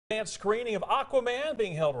Advanced screening of Aquaman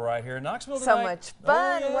being held right here in Knoxville tonight. So much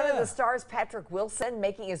fun. Oh, yeah. One of the stars, Patrick Wilson,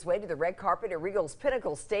 making his way to the red carpet at Regal's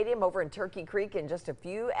Pinnacle Stadium over in Turkey Creek in just a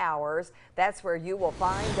few hours. That's where you will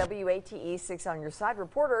find WATE 6 on your side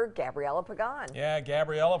reporter, Gabriella Pagan. Yeah,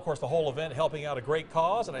 Gabriella, of course, the whole event helping out a great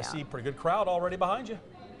cause, and I see a pretty good crowd already behind you.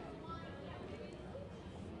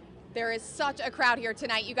 There is such a crowd here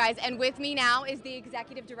tonight, you guys, and with me now is the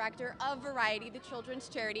executive director of Variety, the children's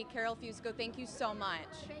charity, Carol Fusco. Thank you so much.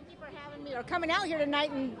 Thank you for having me or coming out here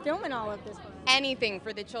tonight and filming all of this. Anything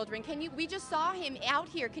for the children. We just saw him out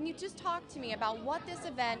here. Can you just talk to me about what this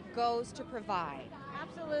event goes to provide?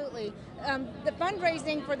 Absolutely. The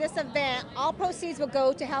fundraising for this event, all proceeds will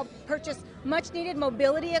go to help purchase much needed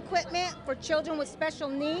mobility equipment for children with special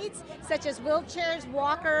needs, such as wheelchairs,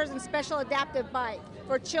 walkers, and special adaptive bikes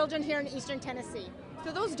for children here in Eastern Tennessee.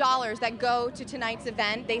 So those dollars that go to tonight's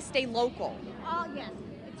event, they stay local? Oh, yes.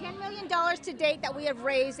 $10 million to date that we have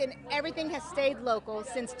raised, and everything has stayed local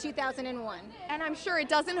since 2001. And I'm sure it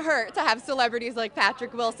doesn't hurt to have celebrities like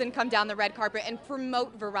Patrick Wilson come down the red carpet and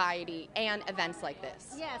promote variety and events like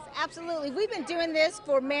this. Yes, absolutely. We've been doing this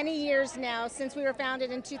for many years now, since we were founded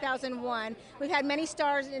in 2001. We've had many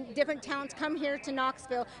stars in different towns come here to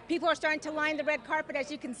Knoxville. People are starting to line the red carpet, as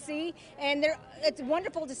you can see, and it's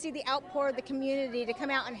wonderful to see the outpour of the community to come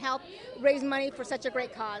out and help raise money for such a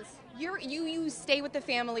great cause. You stay with the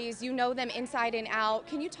families, you know them inside and out.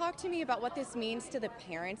 Can you talk to me about what this means to the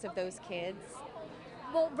parents of those kids?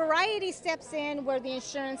 Well, Variety steps in where the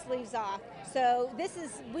insurance leaves off. So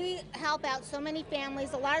we help out so many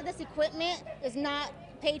families. A lot of this equipment is not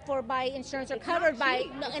paid for by insurance or covered by,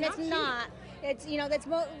 and it's not. It's,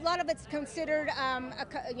 a lot of it's considered,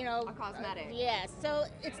 a cosmetic. Yes. So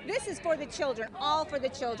this is for the children, all for the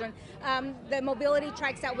children. The mobility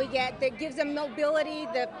trikes that we get that gives them mobility,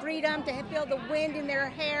 the freedom to feel the wind in their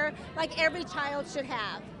hair, like every child should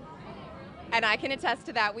have. And I can attest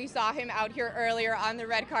to that. We saw him out here earlier on the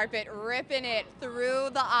red carpet, ripping it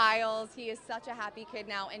through the aisles. He is such a happy kid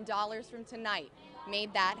now, and dollars from tonight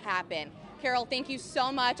made that happen. Carol, thank you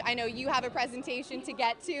so much. I know you have a presentation to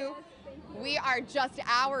get to. We are just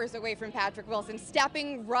hours away from Patrick Wilson,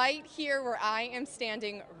 stepping right here where I am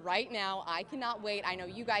standing right now. I cannot wait. I know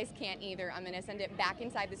you guys can't either. I'm going to send it back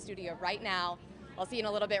inside the studio right now. I'll see you in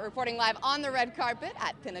a little bit, reporting live on the red carpet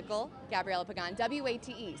at Pinnacle. Gabriella Pagan,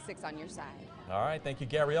 WATE 6 on your side. All right, thank you,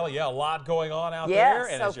 Gabriella. Yeah, a lot going on out Yes, there,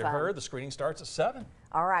 and so as you fun. heard, the screening starts at 7.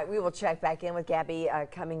 All right, we will check back in with Gabby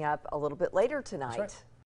coming up a little bit later tonight. That's right.